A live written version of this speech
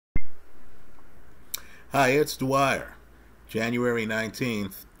Hi, it's Dwyer, January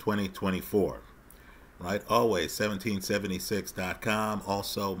 19th, 2024. Right, always 1776.com,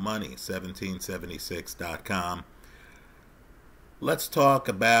 also money1776.com. Let's talk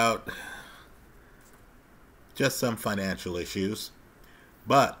about just some financial issues,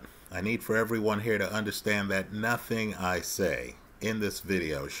 but I need for everyone here to understand that nothing I say in this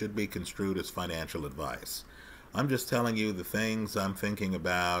video should be construed as financial advice. I'm just telling you the things I'm thinking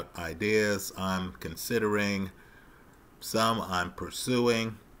about, ideas I'm considering, some I'm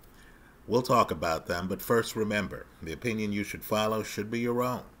pursuing. We'll talk about them, but first remember, the opinion you should follow should be your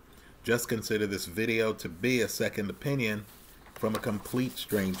own. Just consider this video to be a second opinion from a complete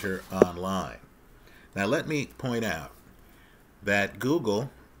stranger online. Now let me point out that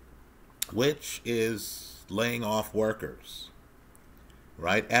Google, which is laying off workers,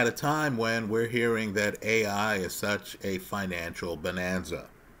 right, at a time when we're hearing that AI is such a financial bonanza.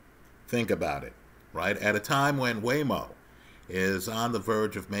 Think about it, right? At a time when Waymo is on the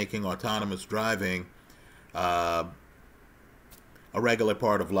verge of making autonomous driving a regular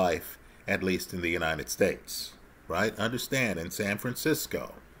part of life, at least in the United States, right? Understand, in San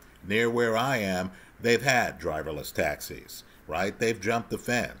Francisco, near where I am, they've had driverless taxis, right? They've jumped the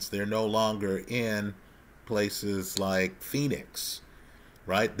fence. They're no longer in places like Phoenix,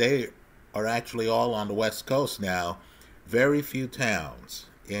 right? They are actually all on the West Coast now. Very few towns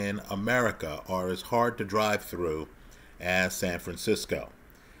in America are as hard to drive through as San Francisco.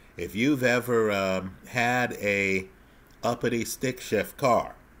 If you've ever had a uppity stick shift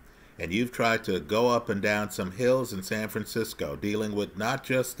car and you've tried to go up and down some hills in San Francisco, dealing with not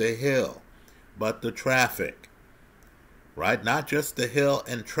just the hill, but the traffic, right? Not just the hill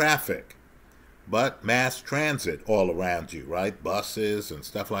and traffic, but mass transit all around you, right? Buses and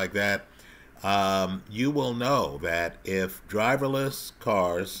stuff like that. You will know that if driverless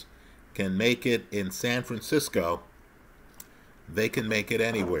cars can make it in San Francisco, they can make it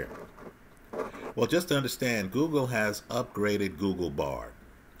anywhere. Well, just to understand, Google has upgraded Google Bard.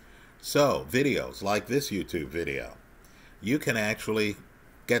 So videos like this YouTube video, you can actually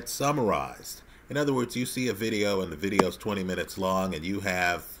get summarized. In other words, you see a video and the video is 20 minutes long and you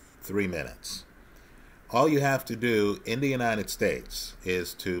have 3 minutes. All you have to do in the United States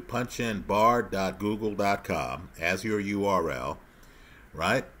is to punch in bard.google.com as your URL,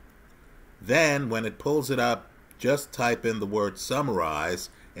 right? Then when it pulls it up, just type in the word summarize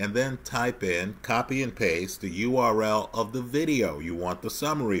and then type in, copy and paste the URL of the video you want the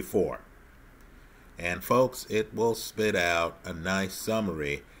summary for. And folks, it will spit out a nice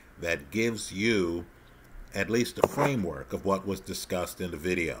summary that gives you at least a framework of what was discussed in the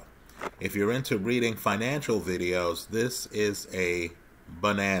video. If you're into reading financial videos, this is a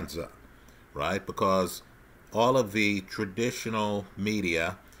bonanza, right? Because all of the traditional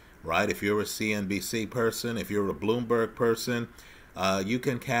media, right? If you're a CNBC person, if you're a Bloomberg person, you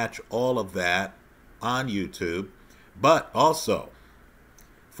can catch all of that on YouTube. But also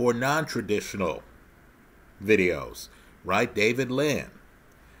for non-traditional videos, right? David Lynn,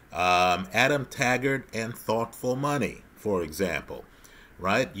 Adam Taggart and Thoughtful Money, for example.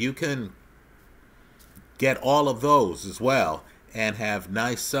 Right? You can get all of those as well and have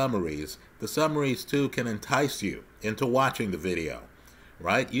nice summaries. The summaries too can entice you into watching the video.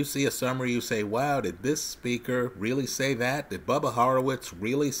 Right? You see a summary, you say, wow, did this speaker really say that? Did Bubba Horowitz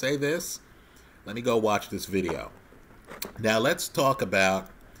really say this? Let me go watch this video. Now let's talk about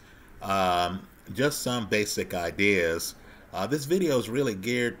just some basic ideas. This video is really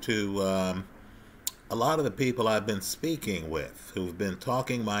geared to a lot of the people I've been speaking with who've been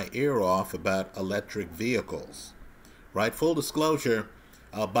talking my ear off about electric vehicles, right? Full disclosure,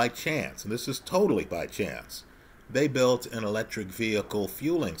 by chance, and this is totally by chance, they built an electric vehicle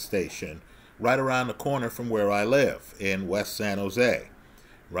fueling station right around the corner from where I live in West San Jose,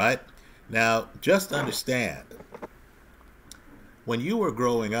 right? Now, just understand, when you were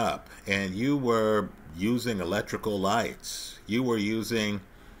growing up and you were using electrical lights, you were using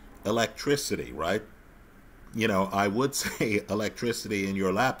electricity, right? You know, I would say electricity in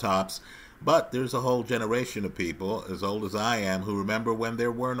your laptops, but there's a whole generation of people, as old as I am, who remember when there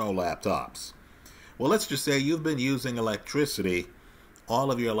were no laptops. Well, let's just say you've been using electricity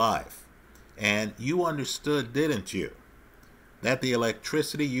all of your life, and you understood, didn't you, that the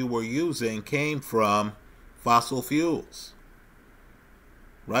electricity you were using came from fossil fuels,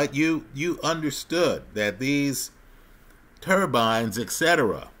 right? You understood that these turbines,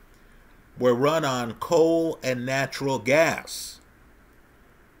 etc., were run on coal and natural gas,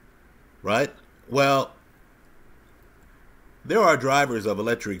 right? Well, there are drivers of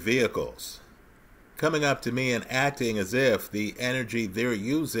electric vehicles coming up to me and acting as if the energy they're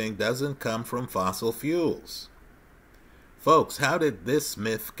using doesn't come from fossil fuels. Folks, how did this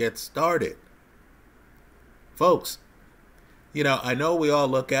myth get started? Folks, I know we all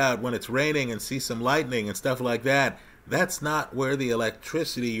look out when it's raining and see some lightning and stuff like that. That's not where the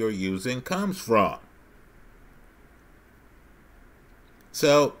electricity you're using comes from.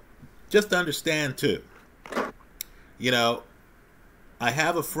 So, just understand too, I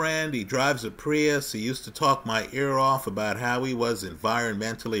have a friend, he drives a Prius. He used to talk my ear off about how he was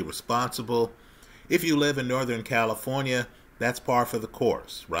environmentally responsible. If you live in Northern California, that's par for the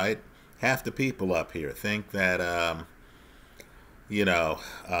course, right? Half the people up here think that,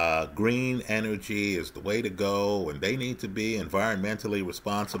 green energy is the way to go and they need to be environmentally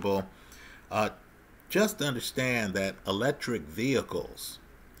responsible. Just understand that electric vehicles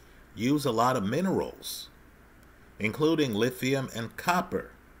use a lot of minerals, including lithium and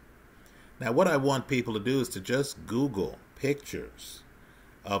copper. Now, what I want people to do is to just Google pictures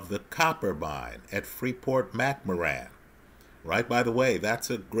of the copper mine at Freeport-McMoRan. Right, by the way,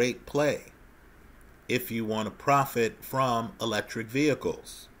 that's a great play if you want to profit from electric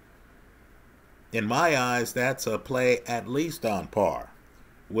vehicles. In my eyes, that's a play at least on par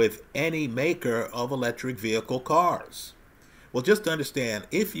with any maker of electric vehicle cars. Well, just understand,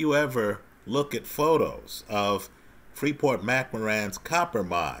 if you ever look at photos of Freeport-McMoRan's copper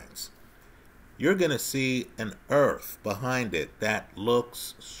mines, you're going to see an earth behind it that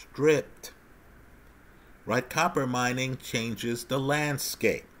looks stripped. Right? Copper mining changes the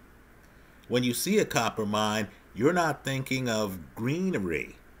landscape. When you see a copper mine, you're not thinking of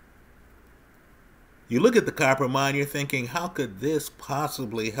greenery. You look at the copper mine, you're thinking, how could this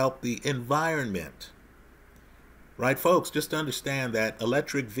possibly help the environment? Right, folks, just understand that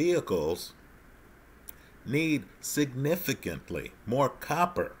electric vehicles need significantly more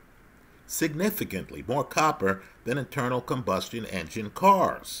copper than internal combustion engine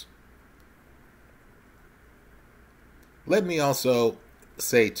cars. Let me also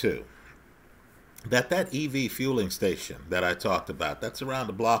say, too, that EV fueling station that I talked about, that's around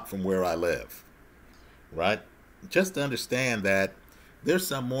the block from where I live, right? Just understand that there's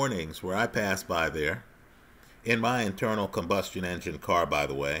some mornings where I pass by there in my internal combustion engine car, by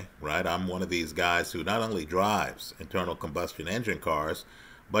the way, right? I'm one of these guys who not only drives internal combustion engine cars,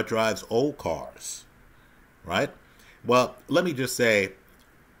 but drives old cars, right? Well, let me just say,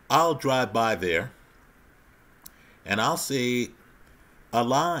 I'll drive by there and I'll see a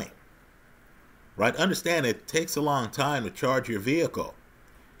line, right? Understand, it takes a long time to charge your vehicle.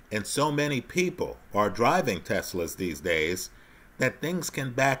 And so many people are driving Teslas these days that things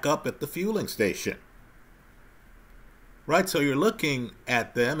can back up at the fueling station. Right? So you're looking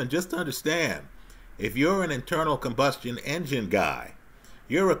at them, and just understand, if you're an internal combustion engine guy,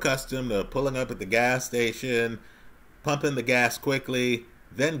 you're accustomed to pulling up at the gas station, pumping the gas quickly,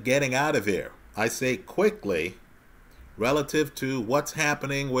 then getting out of here. I say quickly relative to what's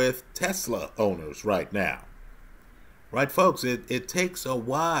happening with Tesla owners right now. Right, folks, it takes a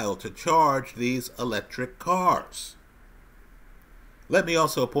while to charge these electric cars. Let me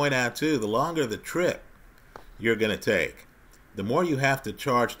also point out, too, the longer the trip you're going to take, the more you have to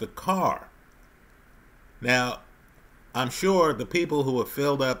charge the car. Now, I'm sure the people who have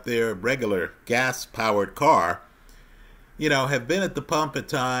filled up their regular gas-powered car, have been at the pump at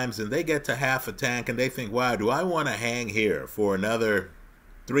times, and they get to half a tank, and they think, wow, do I want to hang here for another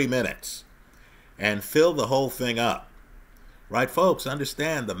 3 minutes and fill the whole thing up? Right, folks,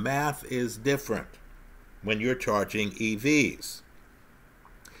 understand the math is different when you're charging EVs.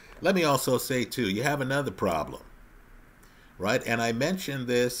 Let me also say, too, you have another problem, right? And I mention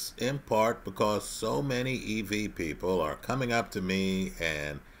this in part because so many EV people are coming up to me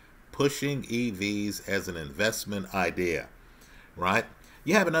and pushing EVs as an investment idea, right?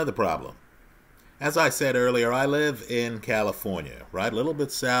 You have another problem. As I said earlier, I live in California, right? A little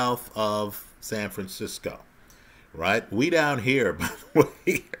bit south of San Francisco, right? We down here, by the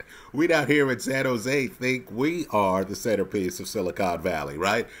way, we down here in San Jose think we are the centerpiece of Silicon Valley,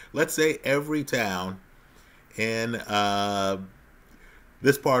 right? Let's say every town in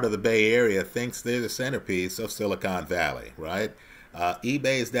this part of the Bay Area thinks they're the centerpiece of Silicon Valley, right?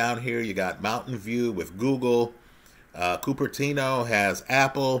 eBay's down here. You got Mountain View with Google. Cupertino has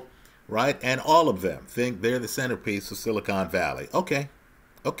Apple, right? And all of them think they're the centerpiece of Silicon Valley. Okay,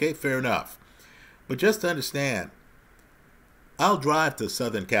 fair enough. But just understand, I'll drive to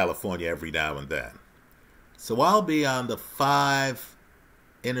Southern California every now and then. So I'll be on the 5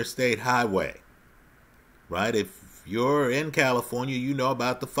 interstate highway, right? If you're in California, you know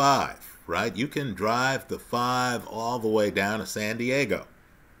about the 5, right? You can drive the 5 all the way down to San Diego.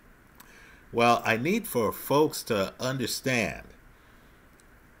 Well, I need for folks to understand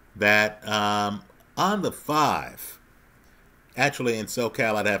that on the 5, actually in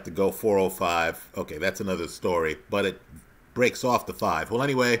SoCal I'd have to go 405. Okay, that's another story, but it breaks off the 5. Well,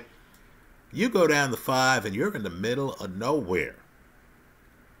 anyway, you go down the 5 and you're in the middle of nowhere.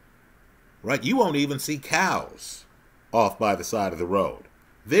 Right? You won't even see cows off by the side of the road.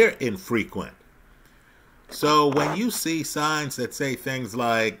 They're infrequent. So when you see signs that say things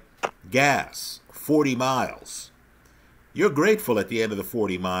like gas, 40 miles, you're grateful at the end of the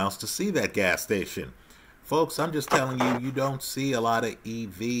 40 miles to see that gas station. Folks, I'm just telling you, you don't see a lot of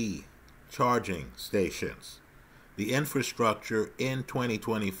EV charging stations. The infrastructure in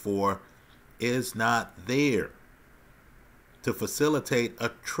 2024 is not there to facilitate a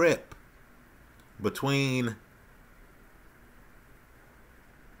trip between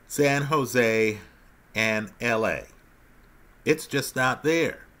San Jose and LA. It's just not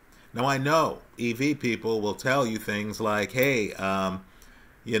there. Now, I know EV people will tell you things like, hey, the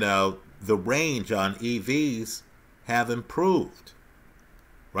range on EVs have improved,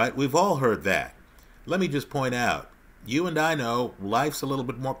 right? We've all heard that. Let me just point out, you and I know life's a little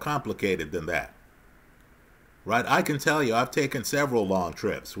bit more complicated than that, right? I can tell you I've taken several long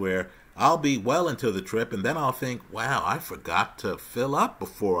trips where I'll be well into the trip and then I'll think, wow, I forgot to fill up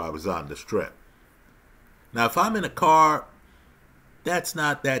before I was on this trip. Now, if I'm in a car, that's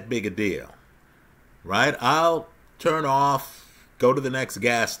not that big a deal, right? I'll turn off, go to the next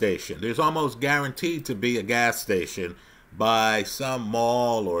gas station. There's almost guaranteed to be a gas station by some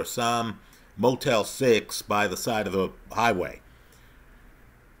mall or some Motel 6 by the side of the highway.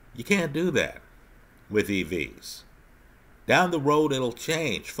 You can't do that with EVs. Down the road, it'll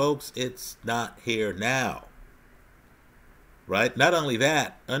change. Folks, it's not here now, right? Not only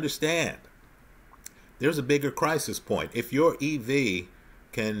that, understand, there's a bigger crisis point. If your EV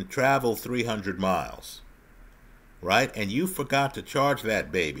can travel 300 miles, right, and you forgot to charge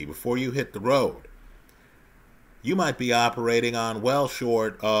that baby before you hit the road, you might be operating on well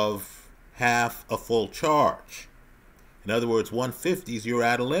short of half a full charge. In other words, 150s, you're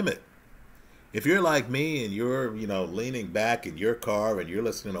at a limit. If you're like me and you're, leaning back in your car and you're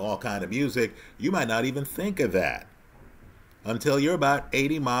listening to all kind of music, you might not even think of that until you're about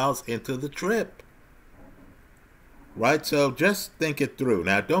 80 miles into the trip. Right? So just think it through.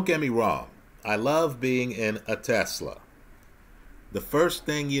 Now, don't get me wrong. I love being in a Tesla. The first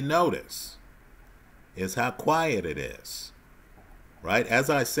thing you notice is how quiet it is. Right? As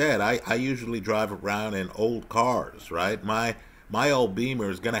I said, I usually drive around in old cars, right? My old Beamer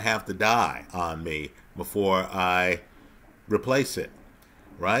is going to have to die on me before I replace it,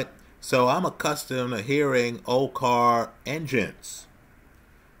 right? So I'm accustomed to hearing old car engines.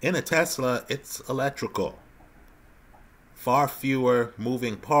 In a Tesla, it's electrical. Far fewer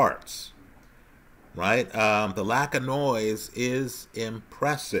moving parts, right? The lack of noise is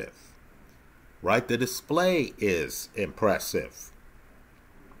impressive, right? The display is impressive.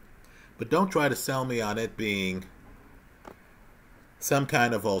 But don't try to sell me on it being some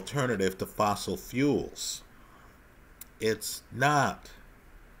kind of alternative to fossil fuels. It's not,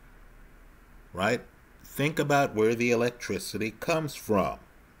 right? Think about where the electricity comes from.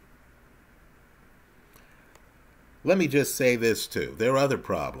 Let me just say this too. There are other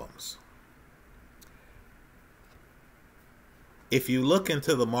problems. If you look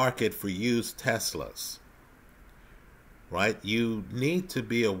into the market for used Teslas, right, you need to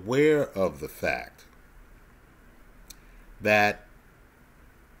be aware of the fact that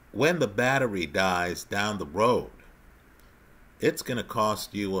when the battery dies down the road, it's going to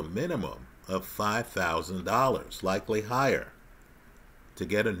cost you a minimum of $5,000, likely higher, to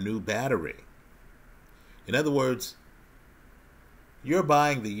get a new battery. In other words, you're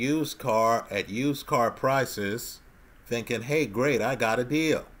buying the used car at used car prices thinking, hey, great, I got a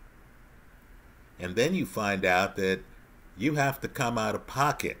deal. And then you find out that you have to come out of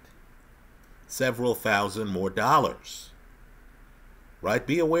pocket several thousand more dollars. Right?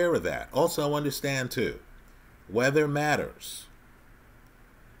 Be aware of that. Also understand, too, weather matters.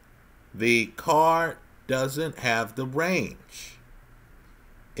 The car doesn't have the range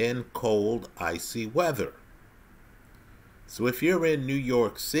in cold, icy weather. So if you're in New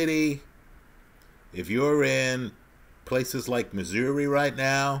York City, if you're in places like Missouri right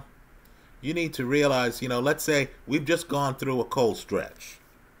now, you need to realize, let's say we've just gone through a cold stretch.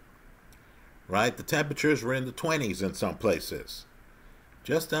 Right? The temperatures were in the 20s in some places.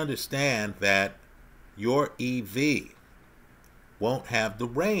 Just understand that your EV won't have the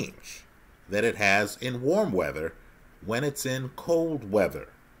range that it has in warm weather when it's in cold weather.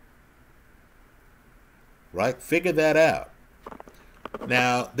 Right? Figure that out.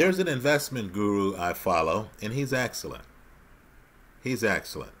 Now, there's an investment guru I follow, and he's excellent. He's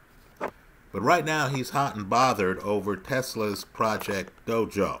excellent. But right now, he's hot and bothered over Tesla's Project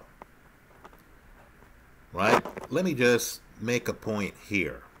Dojo. Right? Let me just make a point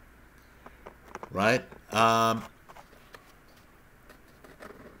here. Right?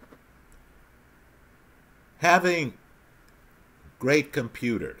 Having great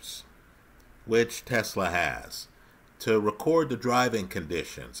computers, which Tesla has, to record the driving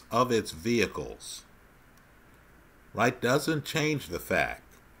conditions of its vehicles, right, doesn't change the fact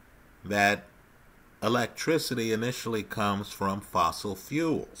that electricity initially comes from fossil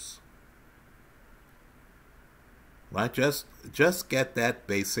fuels. Right? Just get that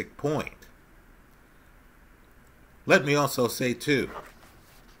basic point. Let me also say too,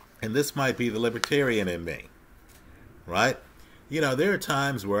 and this might be the libertarian in me, right? You know, there are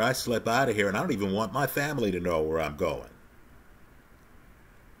times where I slip out of here and I don't even want my family to know where I'm going.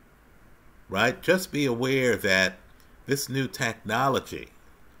 Right? Just be aware that this new technology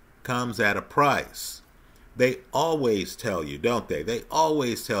comes at a price. They always tell you, don't they? They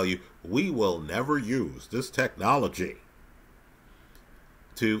always tell you, we will never use this technology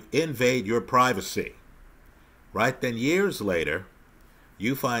to invade your privacy. Right? Then years later,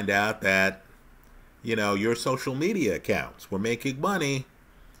 you find out that, you know, your social media accounts were making money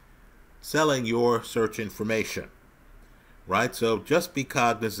selling your search information. Right? So just be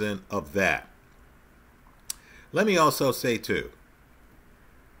cognizant of that. Let me also say too,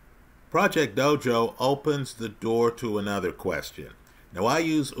 Project Dojo opens the door to another question. Now, I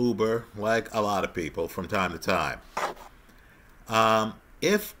use Uber, like a lot of people, from time to time.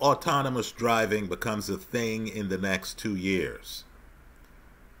 If autonomous driving becomes a thing in the next 2 years,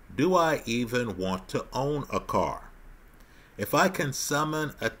 do I even want to own a car? If I can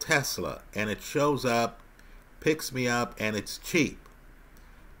summon a Tesla and it shows up, picks me up, and it's cheap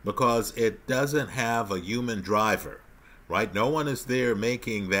because it doesn't have a human driver, right? No one is there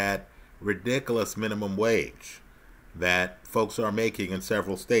making that ridiculous minimum wage that folks are making in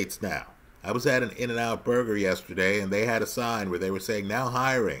several states now. I was at an In-N-Out Burger yesterday, and they had a sign where they were saying, now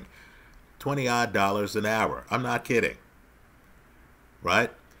hiring $20-odd an hour. I'm not kidding. Right?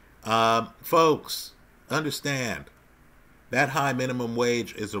 Folks, understand, that high minimum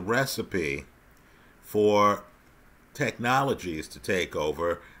wage is a recipe for technologies to take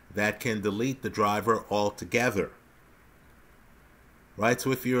over that can delete the driver altogether. Right?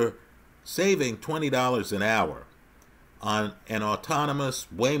 So if you're saving $20 an hour on an autonomous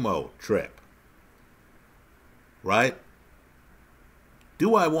Waymo trip, right?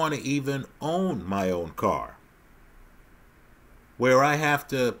 Do I want to even own my own car, where I have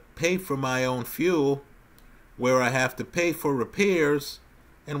to pay for my own fuel, where I have to pay for repairs,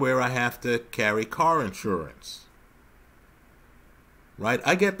 and where I have to carry car insurance? Right?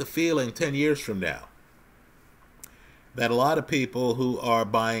 I get the feeling 10 years from now that a lot of people who are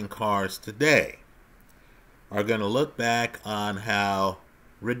buying cars today are going to look back on how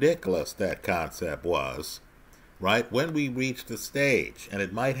ridiculous that concept was, right, when we reach the stage, and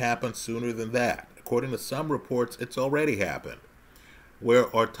it might happen sooner than that. According to some reports, it's already happened, where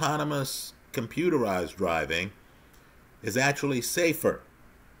autonomous computerized driving is actually safer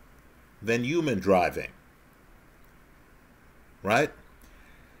than human driving, right?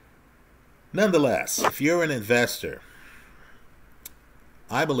 Nonetheless, if you're an investor,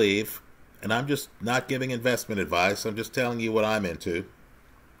 I believe, and I'm just not giving investment advice, I'm just telling you what I'm into,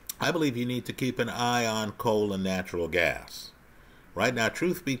 I believe you need to keep an eye on coal and natural gas. Right now,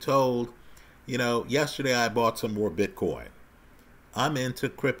 truth be told, you know, yesterday I bought some more Bitcoin. I'm into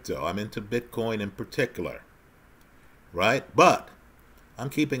crypto. I'm into Bitcoin in particular. Right? But I'm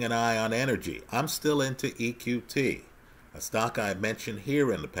keeping an eye on energy. I'm still into EQT, a stock I mentioned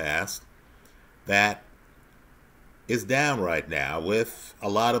here in the past that is down right now with a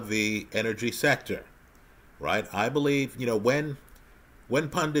lot of the energy sector, right? I believe, you know, when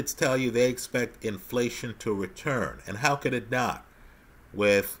pundits tell you they expect inflation to return, and how could it not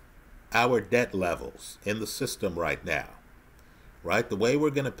with our debt levels in the system right now, right? The way we're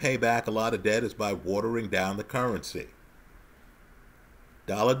going to pay back a lot of debt is by watering down the currency.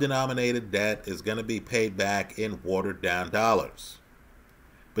 Dollar-denominated debt is going to be paid back in watered-down dollars.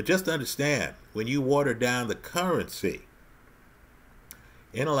 But just understand, when you water down the currency,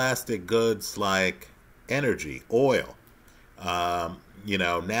 inelastic goods like energy, oil, you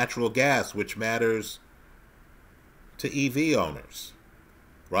know, natural gas, which matters to EV owners,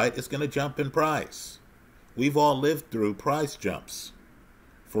 right? It's going to jump in price. We've all lived through price jumps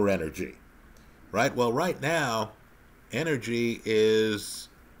for energy, right? Well, right now, energy is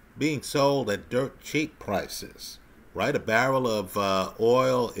being sold at dirt cheap prices, right? A barrel of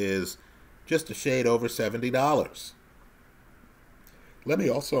oil is just a shade over $70. Let me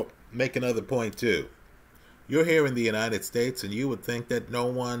also make another point too. You're here in the United States and you would think that no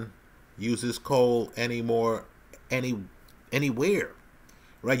one uses coal anymore anywhere,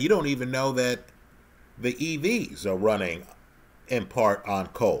 right? You don't even know that the EVs are running in part on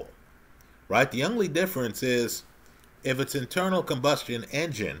coal, right? The only difference is if it's internal combustion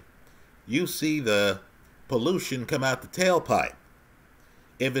engine, you see the pollution come out the tailpipe.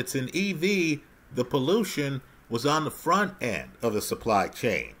 If it's an EV, the pollution was on the front end of the supply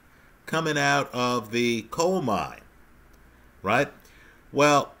chain, coming out of the coal mine, right?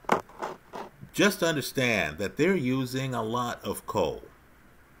 Well, just understand that they're using a lot of coal,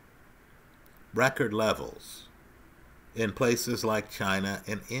 record levels, in places like China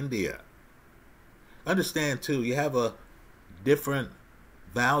and India. Understand too, you have a different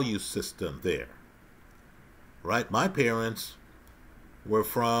value system there, right? My parents were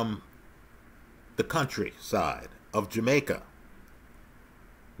from the countryside of Jamaica,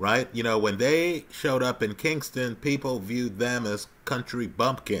 right? You know, when they showed up in Kingston, people viewed them as country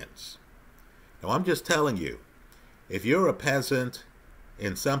bumpkins. Now, I'm just telling you, if you're a peasant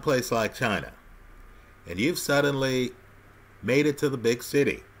in some place like China, and you've suddenly made it to the big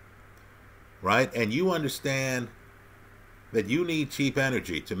city, right? And you understand that you need cheap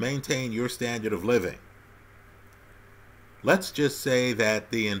energy to maintain your standard of living. Let's just say that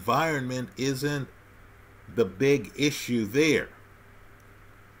the environment isn't the big issue there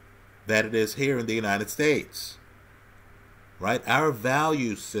that it is here in the United States, right? Our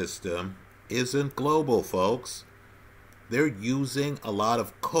value system isn't global, folks. They're using a lot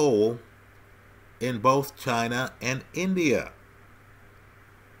of coal in both China and India,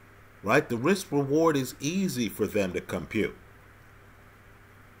 right? The risk reward is easy for them to compute,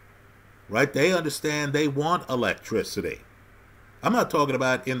 right? They understand they want electricity. I'm not talking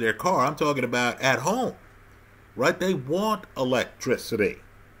about in their car, I'm talking about at home, right? They want electricity,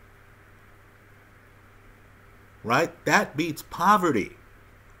 right? That beats poverty.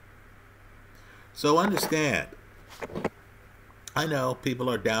 So understand, I know people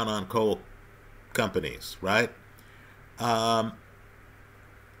are down on coal companies, right?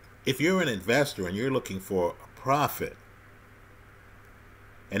 If you're an investor and you're looking for a profit,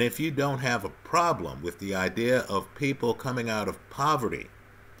 and if you don't have a problem with the idea of people coming out of poverty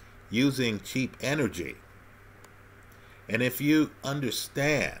using cheap energy, and if you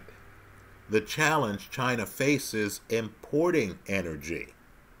understand the challenge China faces importing energy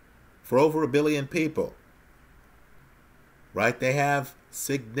for over 1 billion people, right? They have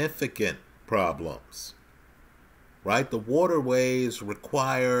significant problems, right? The waterways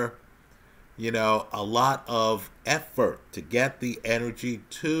require, you know, a lot of effort to get the energy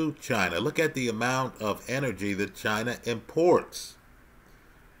to China. Look at the amount of energy that China imports,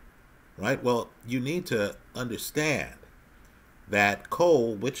 right? Well, you need to understand that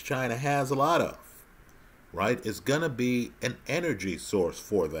coal, which China has a lot of, right, is going to be an energy source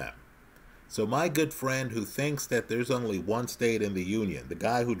for them. So my good friend who thinks that there's only one state in the union, the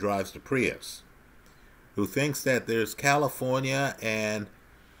guy who drives the Prius, who thinks that there's California and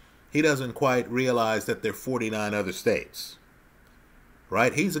he doesn't quite realize that there are 49 other states,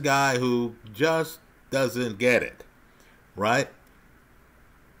 right? He's a guy who just doesn't get it, right?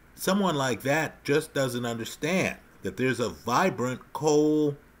 Someone like that just doesn't understand that there's a vibrant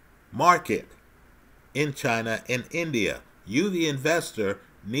coal market in China and India. You, the investor,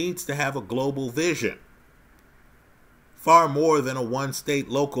 needs to have a global vision, far more than a one-state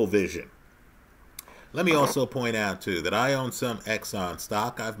local vision. Let me also point out, too, that I own some Exxon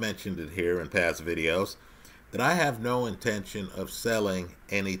stock. I've mentioned it here in past videos, that I have no intention of selling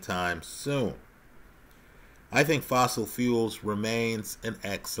anytime soon. I think fossil fuels remains an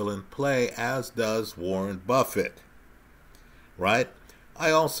excellent play, as does Warren Buffett, right? I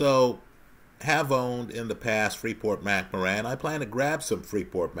also have owned in the past Freeport-McMoRan. I plan to grab some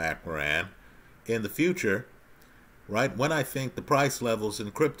Freeport-McMoRan in the future, right? When I think the price levels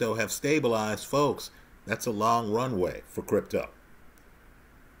in crypto have stabilized, folks, that's a long runway for crypto,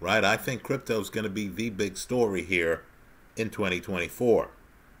 right? I think crypto is going to be the big story here in 2024,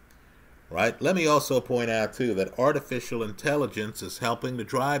 right? Let me also point out, too, that artificial intelligence is helping to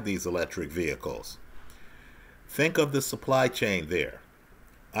drive these electric vehicles. Think of the supply chain there.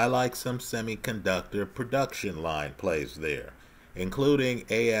 I like some semiconductor production line plays there, including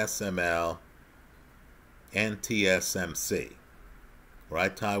ASML and TSMC,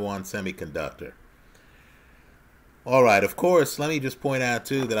 right? Taiwan Semiconductor. All right, of course, let me just point out,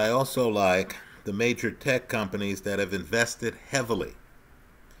 too, that I also like the major tech companies that have invested heavily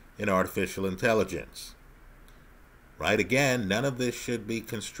in artificial intelligence, Right? Again, none of this should be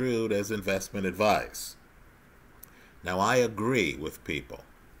construed as investment advice. Now, I agree with people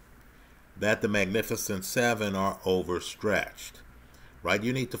that the Magnificent Seven are overstretched. Right?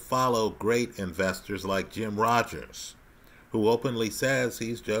 You need to follow great investors like Jim Rogers, who openly says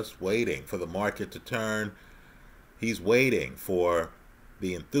he's just waiting for the market to turn. He's waiting for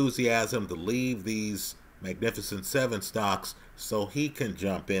the enthusiasm to leave these Magnificent Seven stocks so he can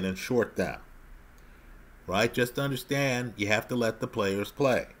jump in and short them. Right? Just understand, you have to let the players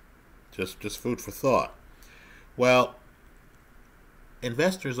play. Just food for thought. Well,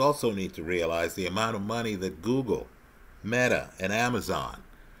 investors also need to realize the amount of money that Google, Meta, and Amazon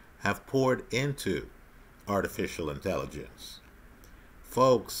have poured into artificial intelligence.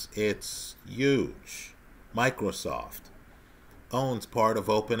 Folks, it's huge. Microsoft owns part of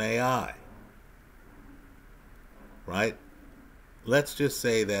OpenAI. Right? Let's just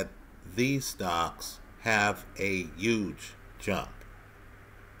say that these stocks have a huge jump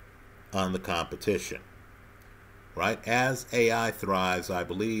on the competition. Right? As AI thrives, I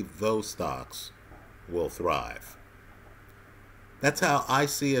believe those stocks will thrive. That's how I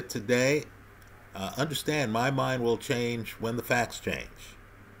see it today. Understand, my mind will change when the facts change.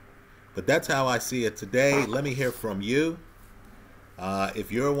 But that's how I see it today. Let me hear from you.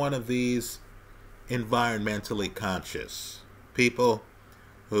 If you're one of these environmentally conscious people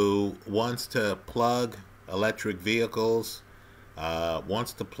who wants to plug electric vehicles,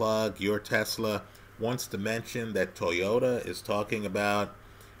 wants to plug your Tesla, wants to mention that Toyota is talking about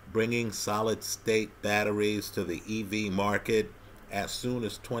bringing solid-state batteries to the EV market as soon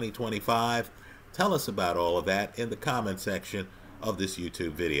as 2025, tell us about all of that in the comment section of this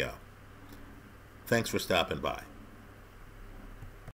YouTube video. Thanks for stopping by.